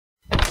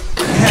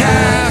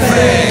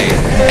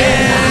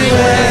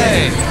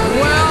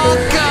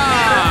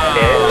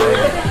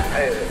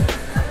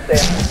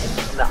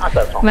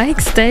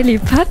Mike's Daily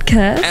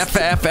Podcast.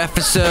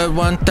 Episode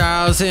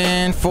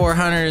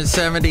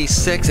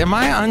 1476. Am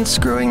I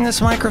unscrewing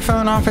this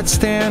microphone off its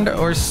stand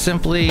or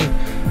simply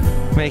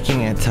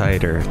making it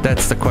tighter?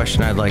 That's the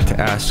question I'd like to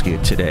ask you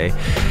today.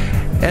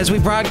 As we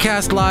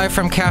broadcast live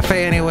from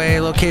Café Anyway,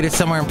 located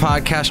somewhere in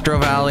Castro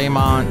Valley,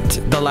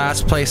 the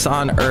last place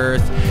on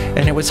earth,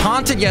 and it was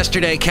haunted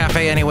yesterday.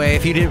 Café Anyway.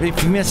 If you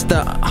missed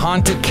the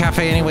haunted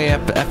Café Anyway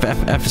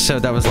episode,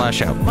 that was last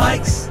show.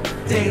 Mike's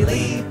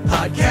Daily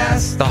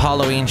Podcast, the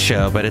Halloween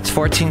show, but it's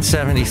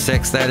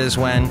 1476. That is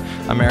when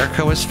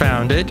America was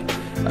founded,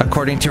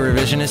 according to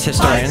revisionist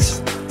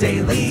historians. Mike's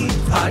Daily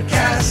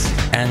Podcast.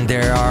 And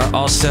there are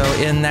also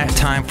in that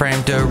time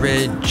frame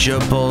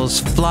dirigibles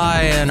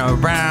flying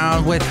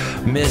around with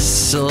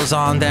missiles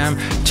on them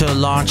to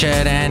launch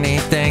at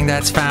anything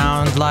that's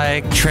found,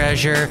 like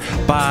treasure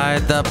by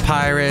the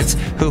pirates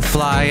who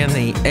fly in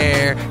the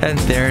air, and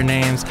their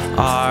names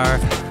are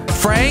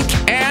Frank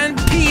and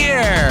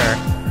Pierre.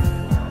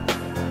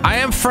 I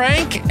am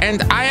Frank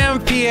and I am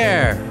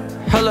Pierre.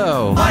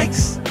 Hello.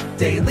 Mike's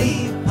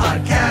Daily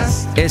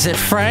Podcast. Is it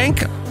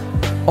Frank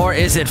or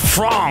is it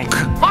Franck?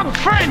 I'm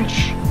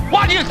French.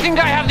 Why do you think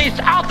I have this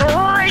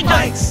outrageous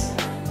Mike's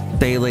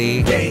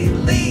Daily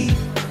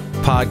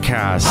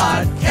Podcast?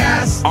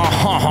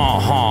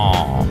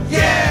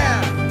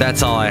 Yeah.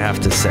 That's all I have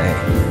to say.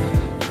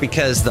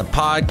 Because the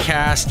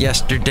podcast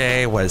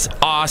yesterday was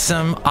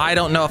awesome. I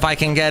don't know if I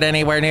can get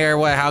anywhere near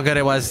how good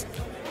it was.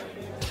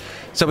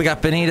 So we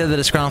got Benita, the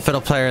Disgruntled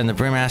Fiddle Player, and the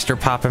Brewmaster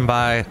popping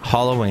by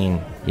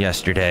Halloween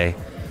yesterday.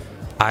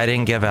 I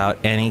didn't give out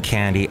any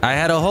candy. I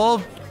had a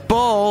whole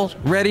bowl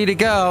ready to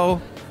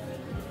go.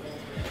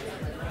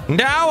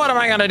 Now what am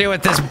I gonna do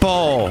with this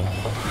bowl?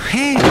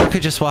 Hey, look who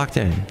just walked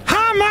in.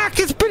 Hi, Mike,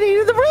 it's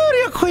Benita, the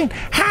rodeo queen.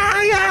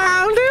 How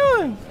y'all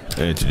doing?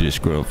 It's a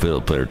Disgruntled Fiddle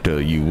Player, tell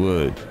you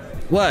what.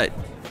 What?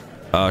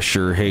 I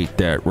sure hate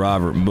that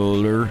Robert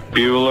Mueller.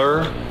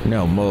 Bueller.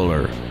 No,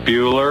 Mueller.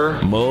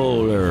 Bueller.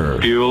 Mueller.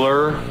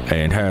 Bueller.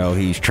 And how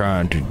he's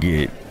trying to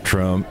get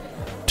Trump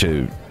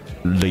to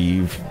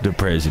leave the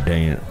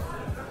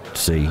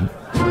presidency.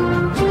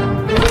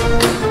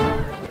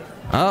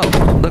 Oh,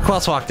 look who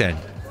else walked in.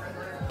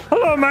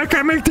 Hello, Mike.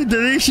 I make the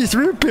delicious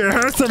root beer.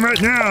 Have some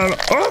right now.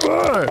 Oh,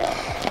 boy.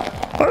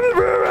 I'm the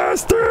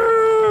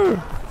Brewmaster.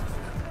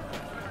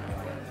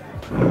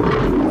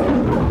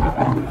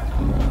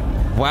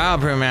 Wow,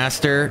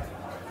 Brewmaster.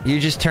 You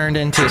just turned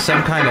into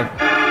some kind of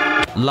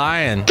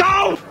lion.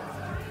 Go!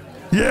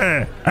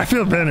 Yeah, I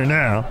feel better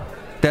now.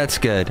 That's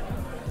good.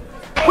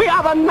 We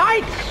are the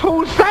knights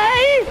who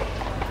say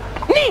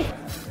nee.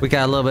 We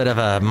got a little bit of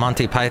a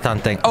Monty Python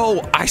thing.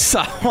 Oh, I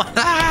saw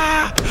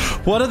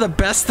one of the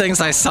best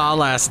things I saw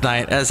last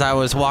night as I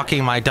was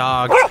walking my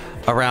dog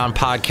around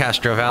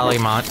Castro Valley,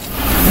 And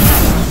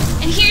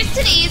here's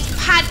today's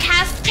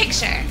podcast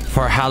picture.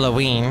 For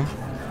Halloween,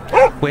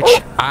 which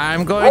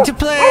I'm going to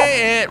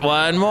play it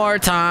one more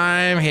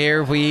time.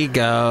 Here we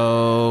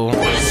go.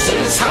 This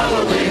is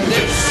Halloween.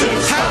 This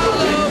is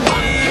Halloween.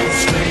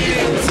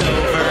 It's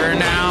over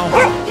now.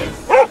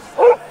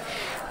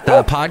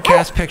 The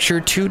podcast picture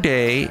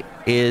today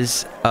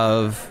is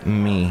of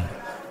me,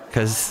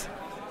 because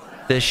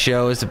this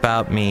show is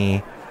about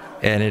me,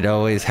 and it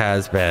always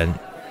has been.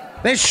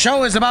 This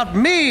show is about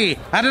me,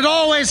 and it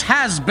always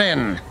has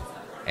been.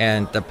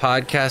 And the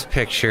podcast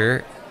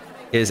picture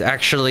is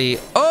actually...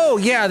 Oh,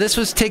 yeah, this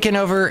was taken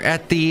over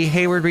at the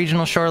Hayward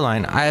Regional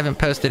Shoreline. I haven't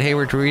posted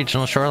Hayward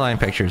Regional Shoreline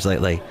pictures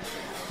lately.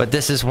 But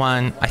this is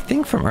one, I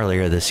think, from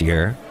earlier this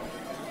year.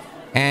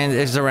 And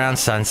it's around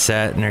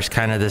sunset, and there's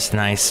kind of this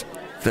nice...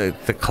 The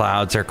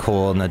clouds are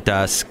cool in the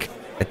dusk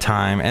at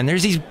time. And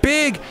there's these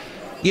big...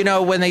 You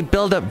know, when they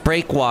build up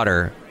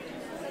breakwater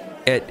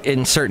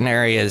in certain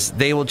areas,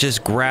 they will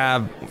just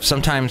grab...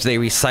 Sometimes they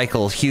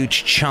recycle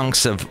huge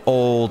chunks of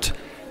old,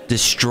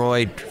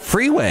 destroyed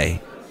freeway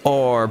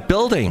or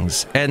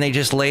buildings, and they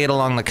just lay it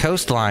along the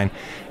coastline.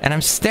 And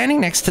I'm standing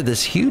next to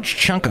this huge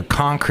chunk of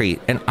concrete,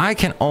 and I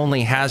can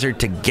only hazard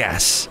to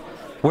guess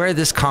where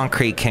this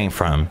concrete came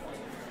from.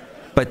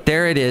 But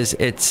there it is.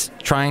 It's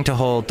trying to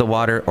hold the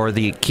water or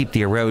keep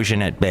the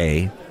erosion at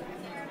bay.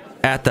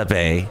 At the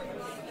bay.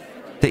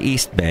 The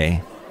East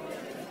Bay.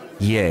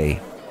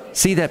 Yay.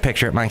 See that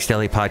picture at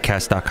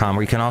mikesdailypodcast.com,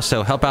 where you can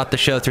also help out the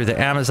show through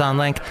the Amazon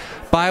link.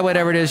 Buy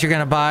whatever it is you're going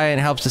to buy, and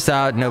it helps us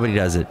out. Nobody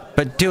does it,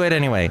 but do it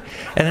anyway.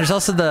 And there's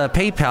also the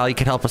PayPal. You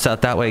can help us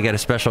out that way. You get a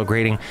special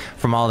greeting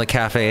from all the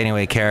Café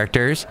Anyway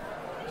characters,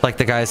 like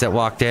the guys that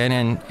walked in,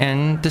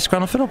 and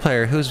Disgruntled Fiddle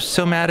Player, who's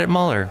so mad at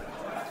Mueller.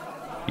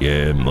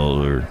 Yeah,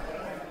 Mueller.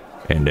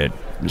 And that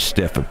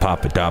Stefan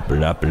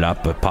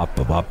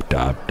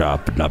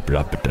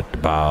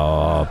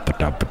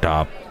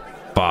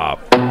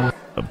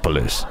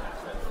Police.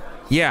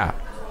 Yeah,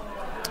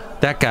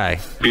 that guy.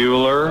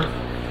 Bueller.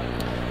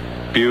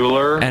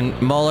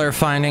 And Mueller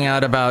finding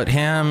out about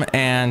him,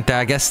 and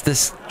I guess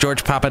this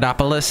George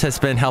Papadopoulos has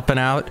been helping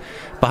out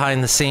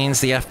behind the scenes,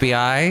 the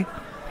FBI,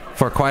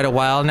 for quite a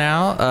while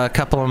now, a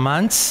couple of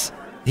months.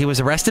 He was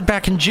arrested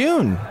back in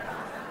June.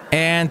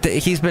 And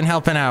he's been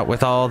helping out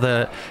with all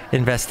the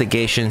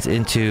investigations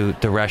into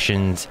the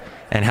Russians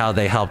and how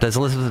they helped, as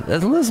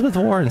Elizabeth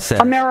Warren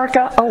said.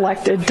 America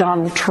elected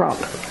Donald Trump.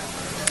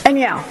 And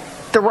yeah,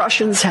 the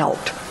Russians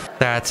helped.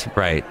 That's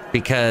right,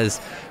 because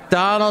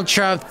Donald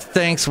Trump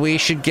thinks we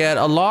should get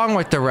along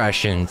with the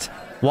Russians.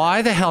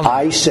 Why the hell?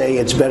 I say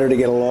it's better to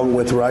get along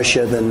with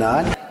Russia than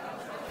not.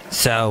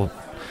 So,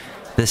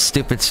 this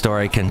stupid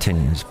story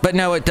continues. But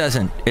no, it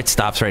doesn't. It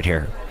stops right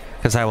here,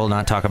 because I will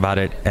not talk about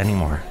it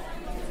anymore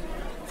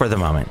for the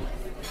moment.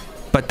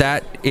 But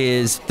that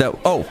is the...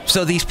 Oh,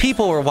 so these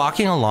people were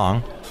walking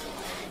along,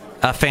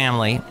 a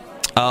family,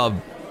 a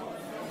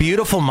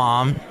beautiful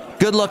mom,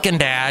 good-looking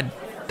dad,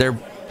 their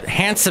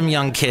handsome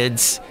young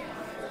kids,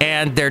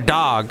 and their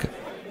dog,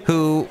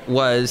 who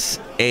was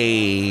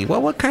a...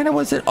 Well, what kind of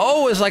was it?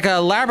 Oh, it was like a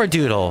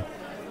Labradoodle.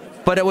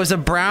 But it was a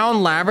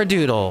brown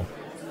Labradoodle.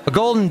 A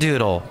golden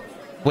doodle.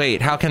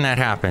 Wait, how can that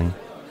happen?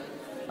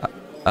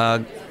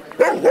 A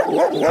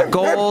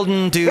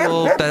golden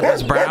doodle that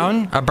was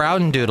brown? A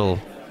brown doodle.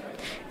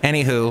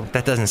 Anywho,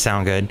 that doesn't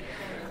sound good.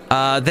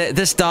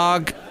 This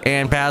dog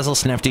and Basil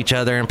sniffed each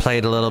other and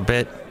played a little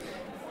bit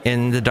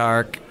in the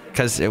dark,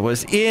 because it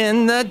was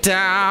in the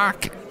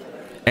dark.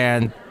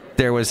 And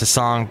there was a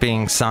song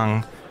being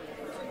sung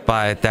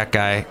by that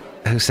guy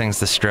who sings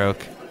The Stroke.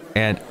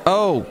 And,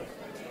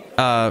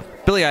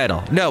 Billy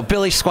Idol. No,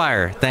 Billy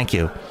Squire. Thank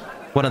you.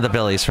 One of the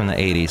Billies from the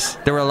 80s.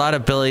 There were a lot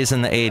of Billies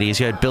in the 80s.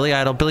 You had Billy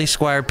Idol, Billy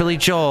Squire, Billy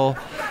Joel,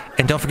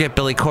 and don't forget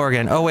Billy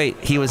Corgan. Oh, wait,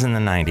 he was in the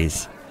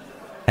 90s.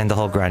 And the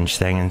whole grunge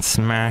thing, and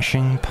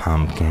Smashing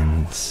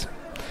Pumpkins.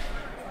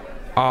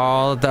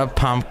 All the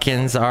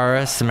pumpkins are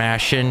a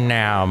smashing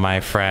now, my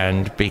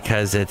friend,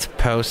 because it's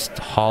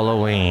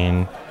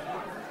post-Halloween.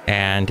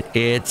 And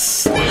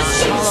it's not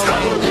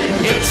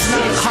Halloween. It's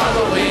not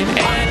Halloween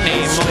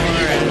anymore.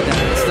 And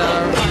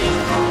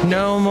that's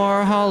no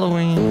more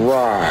Halloween.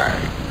 Right.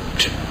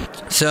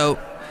 So,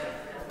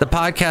 the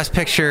podcast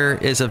picture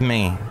is of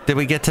me. Did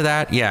we get to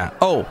that? Yeah.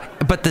 Oh,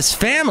 but this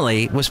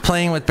family was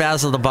playing with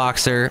Basil the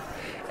Boxer,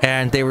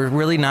 and they were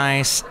really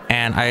nice,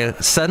 and I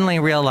suddenly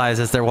realized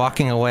as they're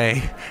walking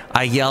away,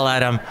 I yell at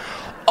them,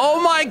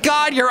 "Oh my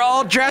God, you're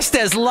all dressed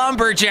as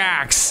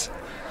lumberjacks!"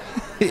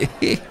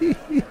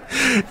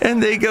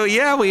 And they go,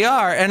 "Yeah, we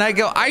are." And I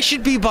go, "I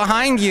should be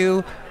behind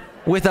you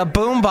with a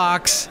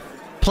boombox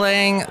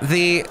playing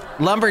the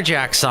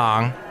Lumberjack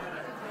song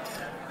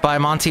by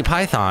Monty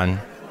Python."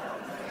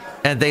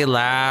 And they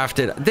laughed.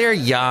 They're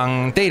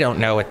young. They don't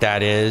know what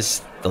that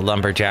is. The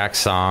Lumberjack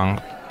song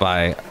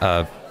by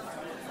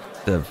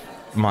the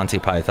Monty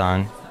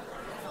Python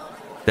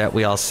that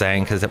we all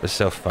sang because it was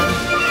so fun.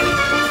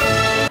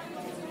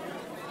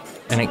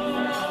 And I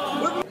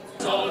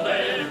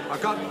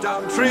cut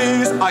down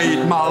trees, I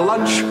eat my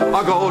lunch,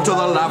 I go to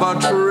the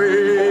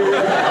lavatory.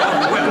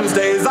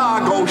 Wednesdays I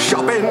go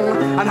shopping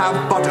and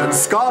have buttered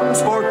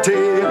scones for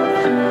tea.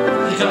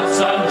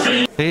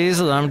 He's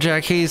a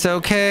lumberjack, he's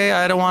okay.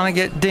 I don't want to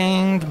get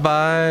dinged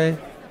by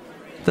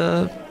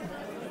the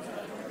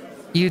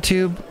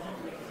YouTube.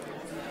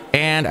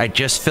 And I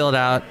just filled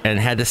out and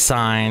had to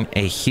sign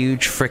a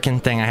huge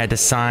freaking thing. I had to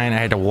sign. I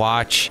had to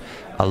watch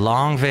a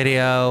long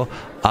video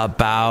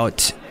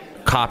about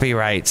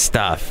copyright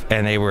stuff.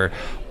 And they were,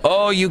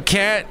 "Oh, you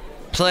can't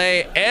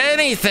play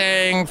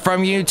anything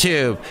from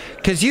YouTube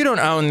because you don't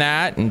own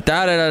that." And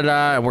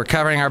da-da-da-da. We're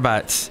covering our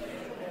butts.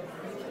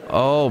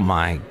 Oh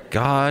my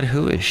God,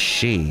 who is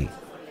she?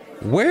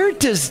 Where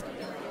does...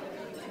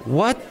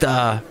 What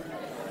the...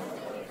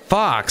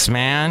 Fox,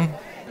 man.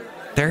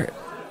 They're...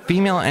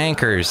 Female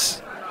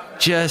anchors.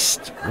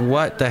 Just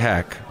what the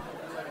heck?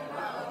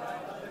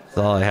 That's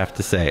all I have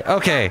to say.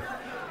 Okay.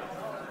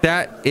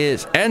 That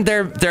is... And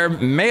their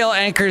male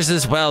anchors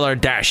as well are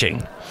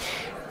dashing.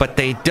 But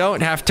they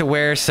don't have to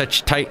wear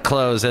such tight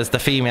clothes as the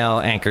female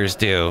anchors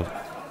do.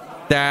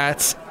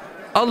 That's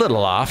a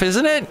little off,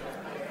 isn't it?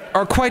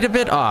 Or quite a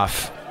bit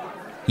off.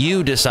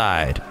 You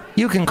decide.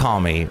 You can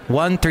call me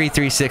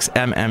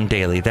 1-336-MM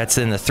Daily. That's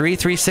in the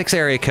 336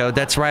 area code.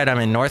 That's right, I'm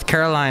in North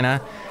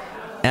Carolina.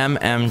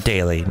 MM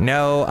Daily.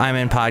 No, I'm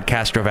in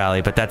Castro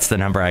Valley, but that's the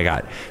number I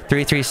got.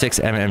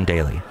 336-MM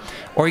Daily.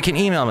 Or you can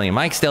email me,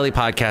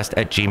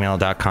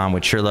 mikesdailypodcast@gmail.com.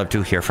 Would sure love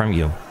to hear from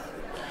you.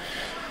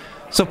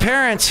 So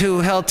parents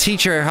who held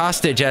teacher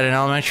hostage at an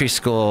elementary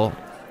school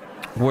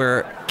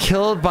were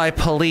killed by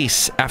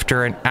police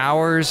after an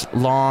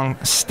hours-long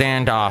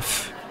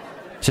standoff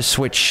to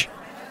switch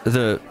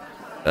the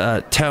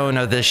tone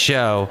of this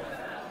show.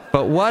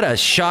 But what a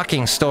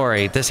shocking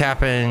story. This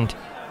happened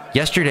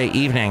yesterday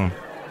evening.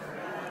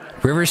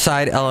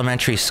 Riverside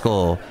Elementary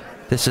School.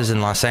 This is in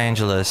Los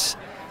Angeles.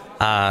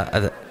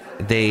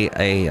 They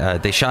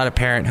shot a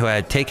parent who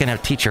had taken a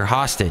teacher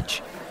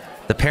hostage.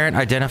 The parent,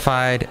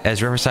 identified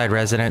as Riverside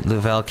resident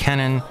Louvel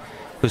Kennan,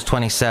 who's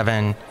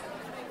 27,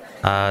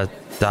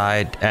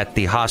 died at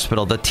the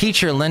hospital. The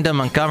teacher, Linda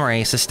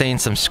Montgomery, sustained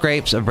some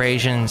scrapes,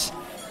 abrasions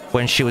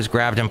when she was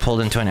grabbed and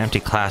pulled into an empty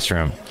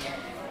classroom.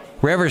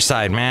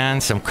 Riverside, man,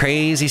 some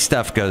crazy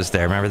stuff goes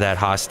there. Remember that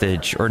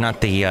hostage, or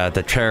not the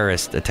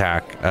terrorist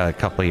attack a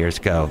couple of years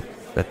ago?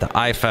 that the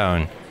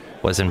iPhone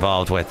was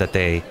involved with, that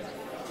the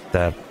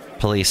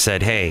police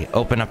said, hey,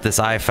 open up this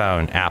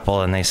iPhone,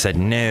 Apple, and they said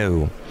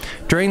no.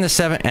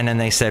 And then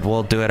they said,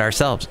 we'll do it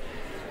ourselves.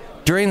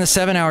 During the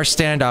 7-hour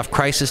standoff,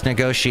 crisis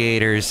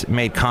negotiators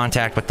made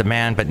contact with the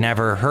man but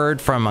never heard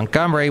from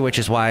Montgomery, which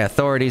is why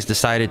authorities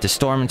decided to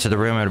storm into the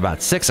room at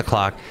about 6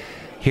 o'clock.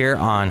 Here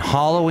on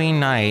Halloween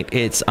night,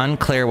 it's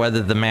unclear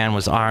whether the man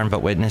was armed,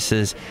 but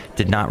witnesses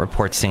did not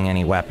report seeing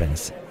any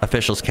weapons.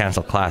 Officials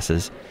canceled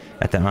classes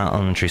at the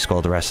elementary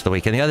school the rest of the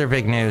week. And the other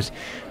big news,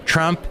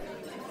 Trump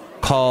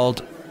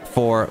called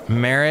for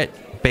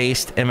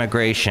merit-based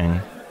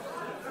immigration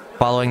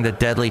following the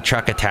deadly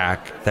truck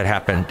attack that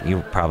happened, you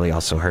probably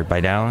also heard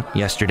by now,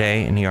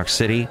 yesterday in New York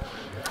City.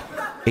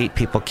 8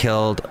 people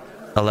killed,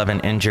 11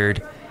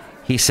 injured.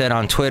 He said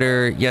on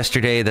Twitter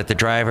yesterday that the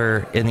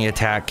driver in the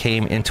attack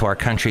came into our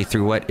country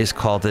through what is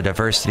called the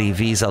Diversity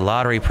Visa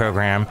Lottery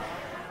Program,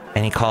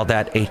 and he called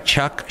that a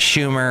Chuck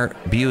Schumer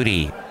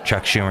beauty.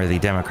 Chuck Schumer, the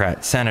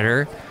Democrat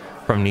senator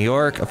from New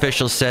York.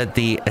 Officials said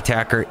the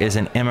attacker is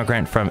an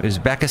immigrant from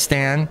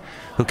Uzbekistan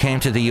who came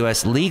to the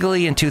U.S.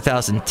 legally in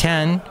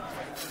 2010.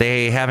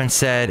 They haven't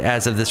said,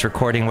 as of this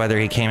recording, whether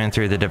he came in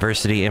through the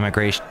Diversity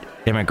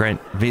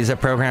Immigrant Visa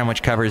Program,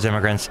 which covers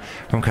immigrants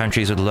from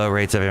countries with low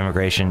rates of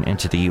immigration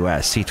into the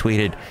U.S.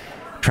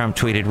 Trump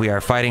tweeted, we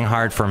are fighting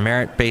hard for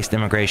merit-based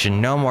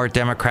immigration. No more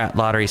Democrat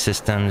lottery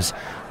systems.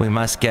 We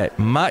must get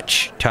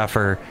much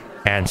tougher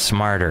and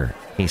smarter,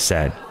 he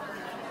said.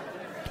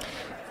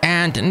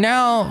 And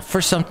now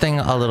for something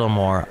a little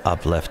more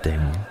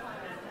uplifting.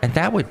 And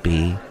that would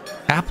be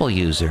Apple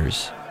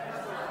users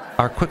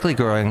are quickly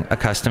growing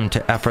accustomed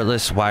to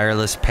effortless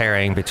wireless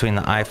pairing between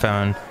the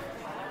iPhone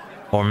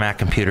or Mac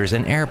computers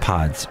and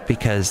AirPods,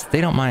 because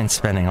they don't mind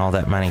spending all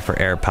that money for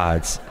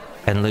AirPods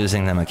and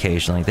losing them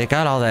occasionally. They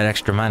got all that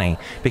extra money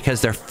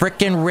because they're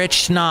frickin'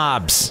 rich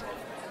snobs.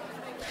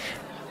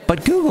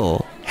 But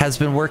Google has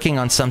been working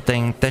on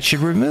something that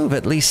should remove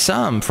at least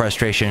some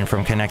frustration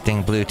from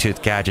connecting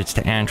Bluetooth gadgets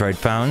to Android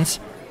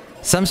phones.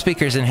 Some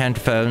speakers and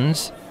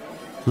headphones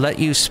let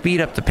you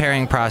speed up the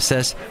pairing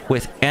process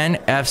with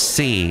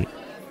NFC.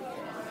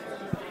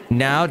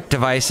 Now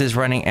devices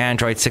running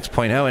Android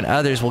 6.0 and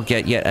others will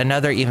get yet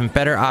another even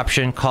better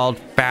option called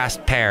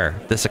Fast Pair.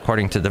 This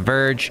according to The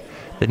Verge.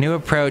 The new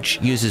approach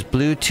uses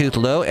Bluetooth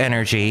Low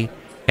Energy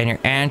and your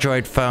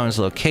Android phone's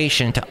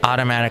location to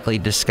automatically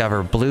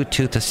discover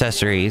Bluetooth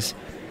accessories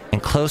in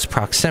close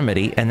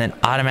proximity and then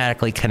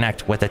automatically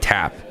connect with a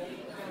tap.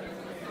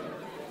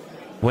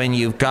 When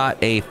you've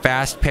got a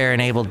Fast Pair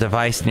enabled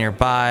device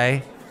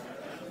nearby,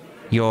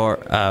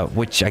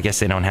 which I guess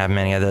they don't have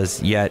many of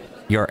those yet,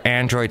 your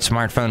Android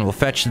smartphone will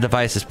fetch the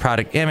device's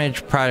product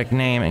image, product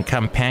name, and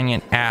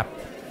companion app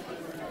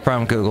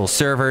from Google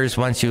servers.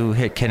 Once you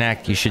hit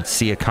connect, you should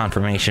see a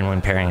confirmation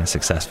when pairing is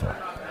successful.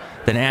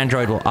 Then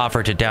Android will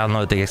offer to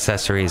download the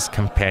accessory's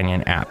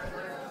companion app.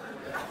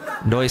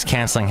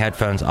 Noise-canceling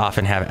headphones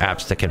often have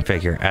apps to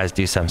configure, as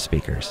do some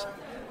speakers.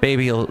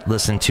 Maybe you'll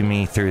listen to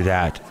me through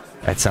that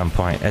at some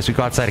point. As we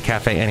go outside of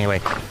Café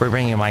Anyway, we're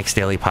bringing you Mike's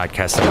Daily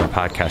Podcast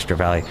over Castro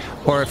Valley.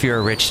 Or if you're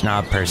a rich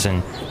snob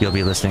person, you'll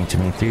be listening to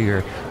me through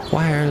your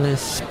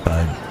wireless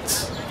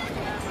buds.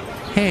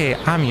 Hey,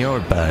 I'm your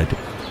bud.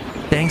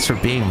 Thanks for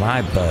being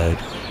my bud.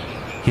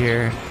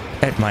 Here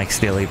at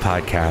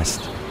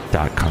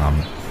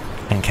Mike'sDailyPodcast.com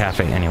and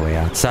Café Anyway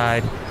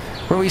outside,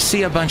 where we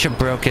see a bunch of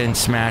broken,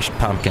 smashed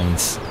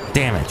pumpkins.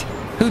 Damn it.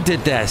 Who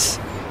did this?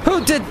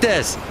 Who did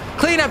this?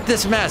 Clean up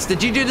this mess.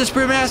 Did you do this,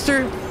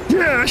 Brewmaster?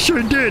 Yeah, I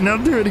sure did, and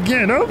I'll do it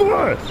again. Oh,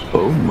 boy.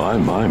 Oh, my,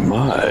 my,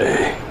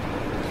 my.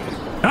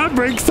 I'll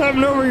break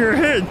something over your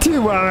head,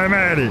 too, while I'm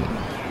at it.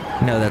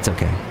 No, that's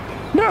okay.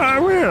 No, I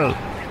will.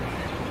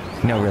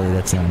 No, really,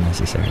 that's not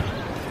necessary.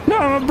 No,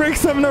 I'm going to break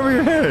something over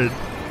your head.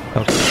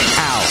 Okay.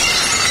 Ow.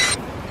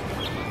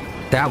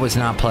 That was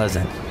not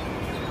pleasant.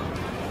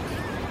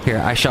 Here,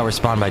 I shall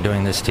respond by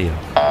doing this to you.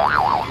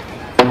 Ow.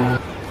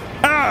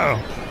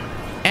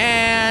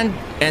 And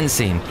end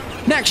scene.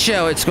 Next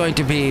show, it's going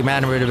to be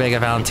Madame Rootabega,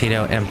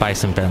 Valentino, and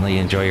Bison Bentley.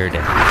 Enjoy your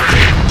day.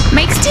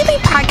 Mike's Daily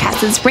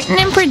Podcast is written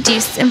and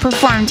produced and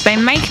performed by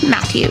Mike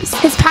Matthews.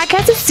 His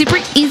podcast is super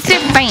easy to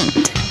find.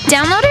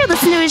 Download or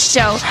listen to his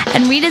show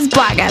and read his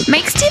blog at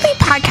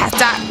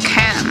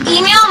Mike'sDailyPodcast.com.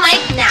 Email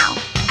Mike now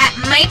at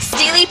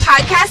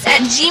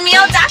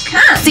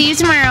Mike'sDailyPodcast@gmail.com. See you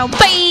tomorrow.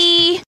 Bye!